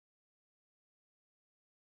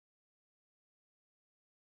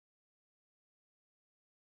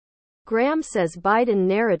Graham says Biden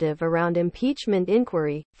narrative around impeachment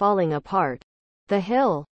inquiry, falling apart. The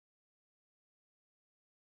Hill.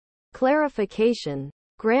 Clarification.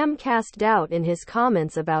 Graham cast doubt in his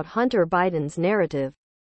comments about Hunter Biden's narrative.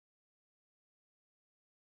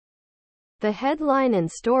 The headline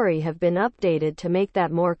and story have been updated to make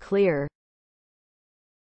that more clear.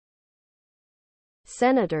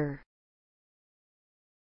 Senator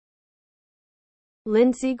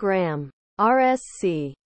Lindsey Graham,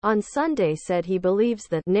 RSC, on Sunday said he believes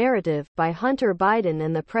the narrative by Hunter Biden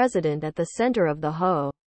and the president at the center of the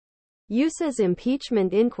U.S.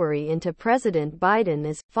 impeachment inquiry into President Biden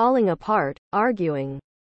is falling apart, arguing.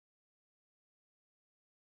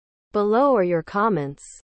 Below are your comments.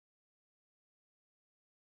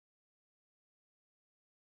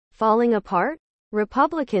 Falling apart?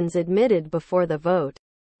 Republicans admitted before the vote,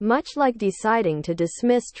 much like deciding to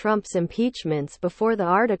dismiss Trump's impeachments before the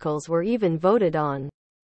articles were even voted on,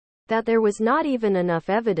 that there was not even enough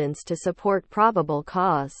evidence to support probable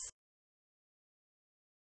cause.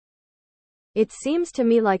 It seems to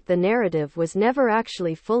me like the narrative was never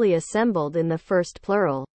actually fully assembled in the first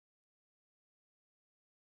plural.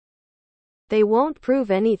 They won't prove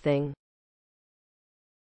anything.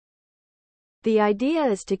 The idea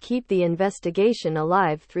is to keep the investigation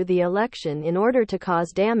alive through the election in order to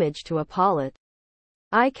cause damage to a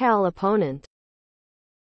political opponent.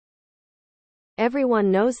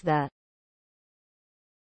 Everyone knows that.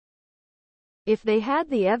 If they had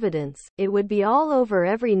the evidence, it would be all over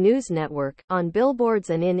every news network, on billboards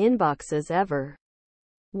and in inboxes ever.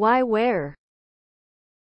 Why where?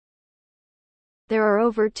 There are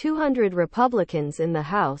over 200 Republicans in the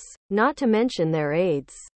House, not to mention their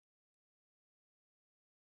aides.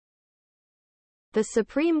 The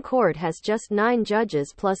Supreme Court has just 9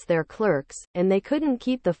 judges plus their clerks, and they couldn't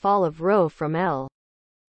keep the fall of Roe from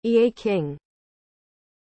L.E.A. King.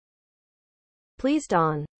 Pleased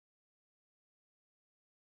on.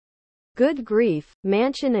 Good grief,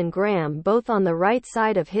 Manchin and Graham both on the right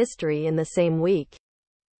side of history in the same week.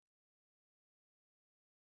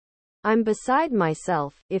 I'm beside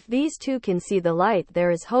myself. If these two can see the light, there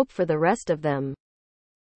is hope for the rest of them.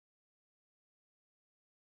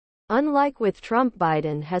 Unlike with Trump,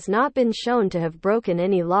 Biden has not been shown to have broken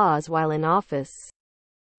any laws while in office.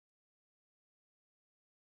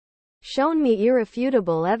 Shown me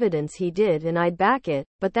irrefutable evidence he did and I'd back it,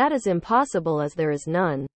 but that is impossible as there is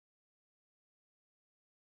none.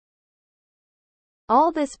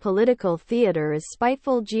 All this political theater is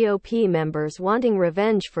spiteful GOP members wanting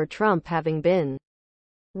revenge for Trump having been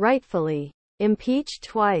rightfully impeached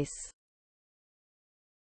twice.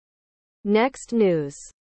 Next news.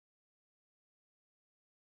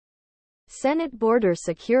 Senate border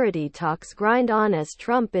security talks grind on as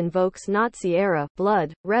Trump invokes Nazi-era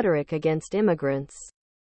blood rhetoric against immigrants.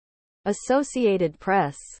 Associated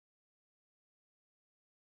Press.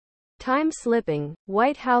 Time slipping,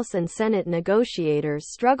 White House and Senate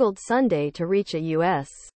negotiators struggled Sunday to reach a U.S.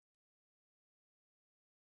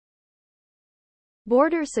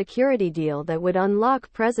 border security deal that would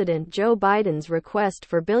unlock President Joe Biden's request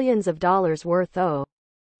for billions of dollars worth of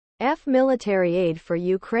military aid for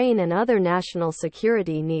Ukraine and other national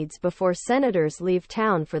security needs before senators leave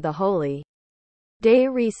town for the Holy Day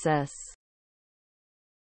recess.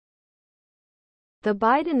 The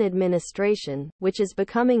Biden administration, which is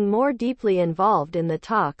becoming more deeply involved in the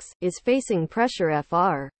talks, is facing pressure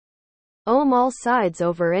from all sides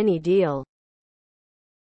over any deal.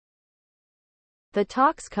 The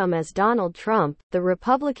talks come as Donald Trump, the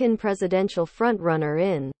Republican presidential frontrunner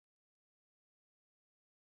in.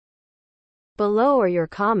 Below are your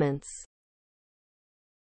comments.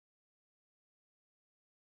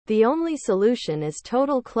 The only solution is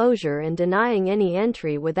total closure and denying any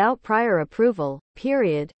entry without prior approval,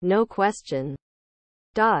 period, no question.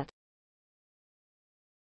 The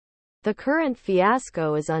current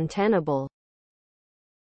fiasco is untenable.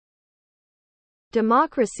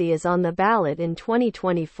 Democracy is on the ballot in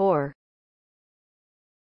 2024.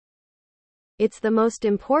 It's the most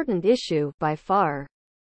important issue, by far.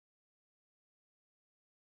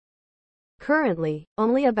 Currently,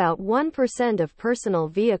 only about 1% of personal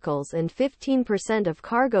vehicles and 15% of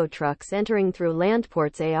cargo trucks entering through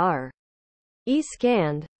landports are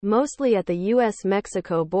scanned, mostly at the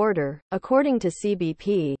U.S.-Mexico border, according to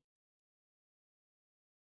CBP.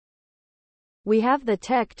 We have the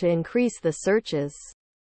tech to increase the searches.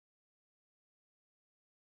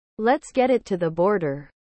 Let's get it to the border.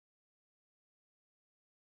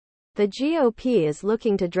 The GOP is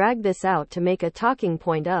looking to drag this out to make a talking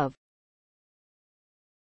point of,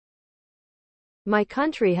 "My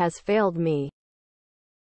country has failed me.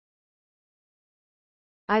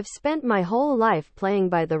 I've spent my whole life playing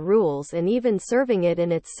by the rules and even serving it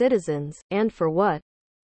and its citizens, and for what?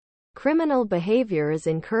 Criminal behavior is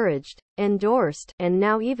encouraged, endorsed, and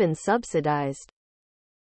now even subsidized.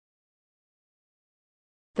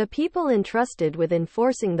 The people entrusted with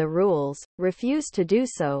enforcing the rules refuse to do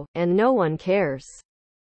so, and no one cares.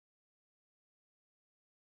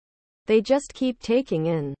 They just keep taking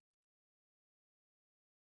in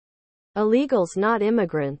illegals, not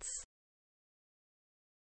immigrants.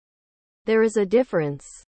 There is a difference.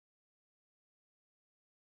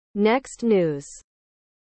 Next news.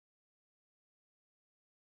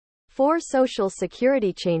 4 Social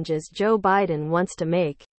Security changes Joe Biden wants to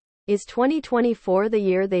make. Is 2024 the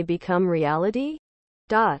year they become reality?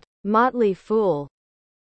 Motley Fool.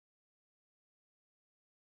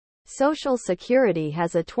 Social Security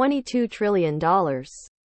has a $22 trillion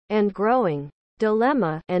and growing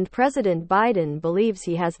dilemma, and President Biden believes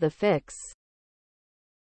he has the fix.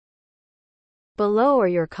 Below are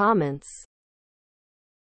your comments.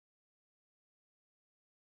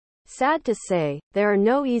 Sad to say, there are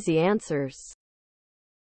no easy answers.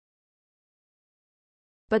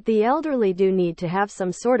 But the elderly do need to have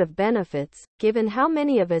some sort of benefits, given how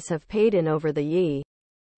many of us have paid in over the years.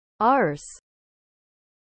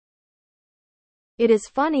 It is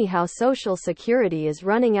funny how Social Security is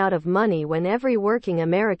running out of money when every working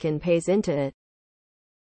American pays into it.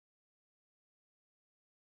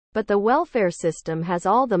 But the welfare system has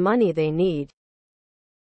all the money they need.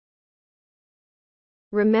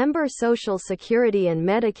 Remember, Social Security and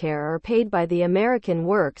Medicare are paid by the American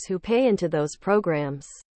workers who pay into those programs.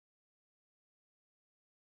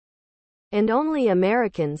 And only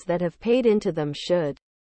Americans that have paid into them should.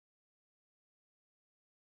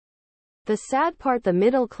 The sad part, the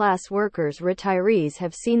middle-class workers, retirees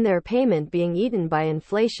have seen their payment being eaten by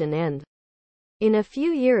inflation, and in a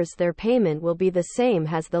few years their payment will be the same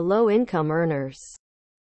as the low-income earners.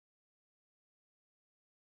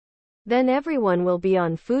 Then everyone will be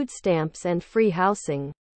on food stamps and free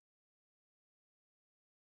housing.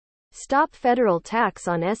 Stop federal tax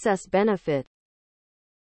on SS benefit.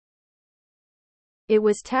 It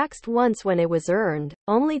was taxed once when it was earned,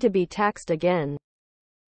 only to be taxed again.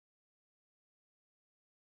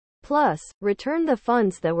 Plus, return the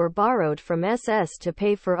funds that were borrowed from SS to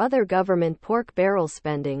pay for other government pork barrel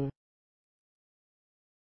spending.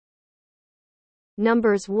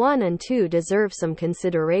 Numbers 1 and 2 deserve some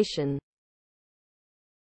consideration.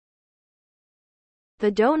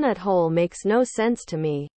 The donut hole makes no sense to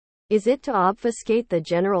me. Is it to obfuscate the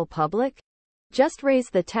general public? Just raise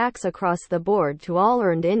the tax across the board to all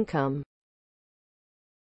earned income.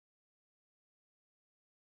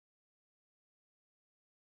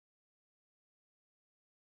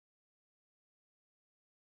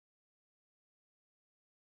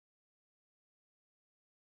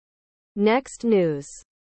 Next news.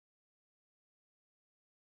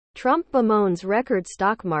 Trump bemoans record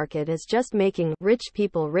stock market is just making rich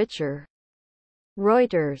people richer.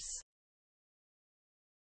 Reuters.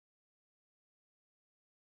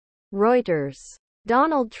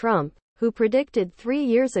 Donald Trump, who predicted 3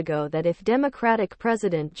 years ago that if Democratic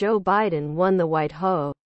President Joe Biden won the White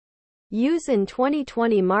House in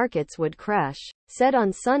 2020 markets would crash, said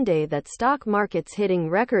on Sunday that stock markets hitting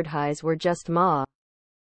record highs were just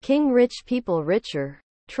making rich people richer.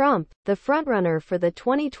 Trump, the frontrunner for the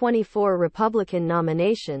 2024 Republican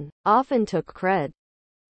nomination, often took credit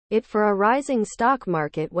for a rising stock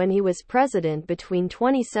market when he was president between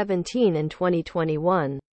 2017 and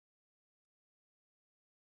 2021.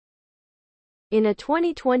 In a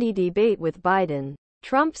 2020 debate with Biden,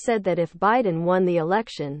 Trump said that if Biden won the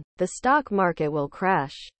election, the stock market will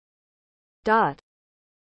crash.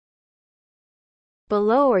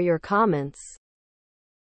 Below are your comments.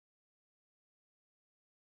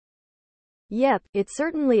 Yep, it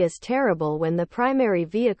certainly is terrible when the primary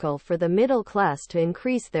vehicle for the middle class to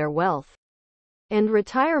increase their wealth and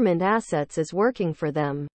retirement assets is working for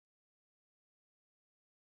them.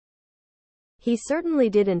 He certainly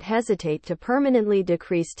didn't hesitate to permanently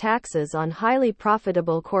decrease taxes on highly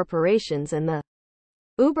profitable corporations and the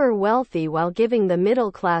uber wealthy while giving the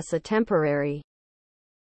middle class a temporary.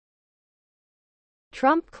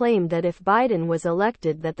 Trump claimed that if Biden was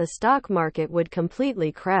elected that the stock market would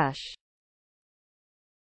completely crash.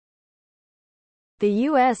 The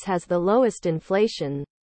U.S. has the lowest inflation,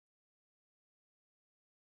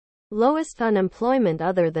 lowest unemployment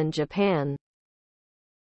other than Japan.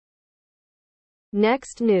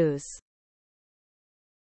 Next news.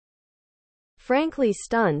 Frankly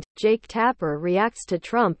stunned, Jake Tapper reacts to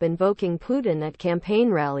Trump invoking Putin at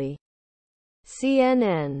campaign rally.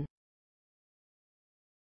 CNN.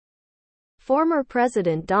 Former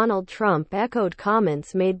President Donald Trump echoed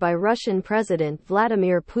comments made by Russian President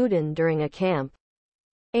Vladimir Putin during a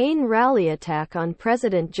campaign rally attack on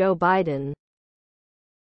President Joe Biden.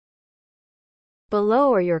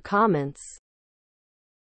 Below are your comments.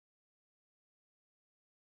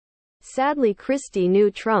 Sadly, Christie knew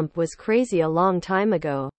Trump was crazy a long time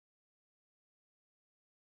ago.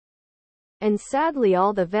 And sadly,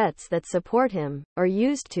 all the vets that support him, or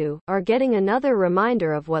used to, are getting another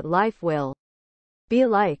reminder of what life will be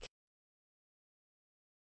like.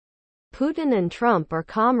 Putin and Trump are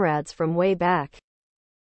comrades from way back.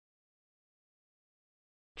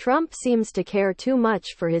 Trump seems to care too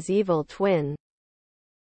much for his evil twin.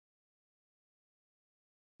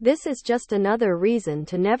 This is just another reason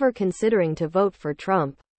to never considering to vote for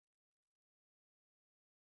Trump.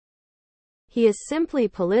 He is simply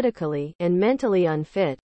politically and mentally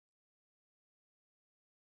unfit.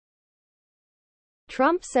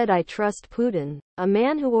 Trump said, "I trust Putin, a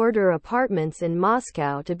man who ordered apartments in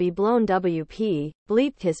Moscow to be blown WP,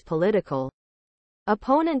 bleeped his political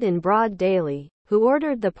opponent in broad daylight, who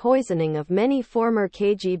ordered the poisoning of many former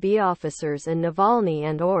KGB officers and Navalny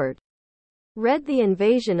and read the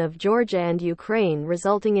invasion of Georgia and Ukraine,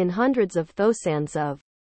 resulting in hundreds of thousands of."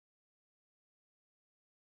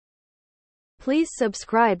 Please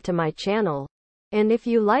subscribe to my channel. And if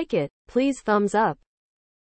you like it, please thumbs up.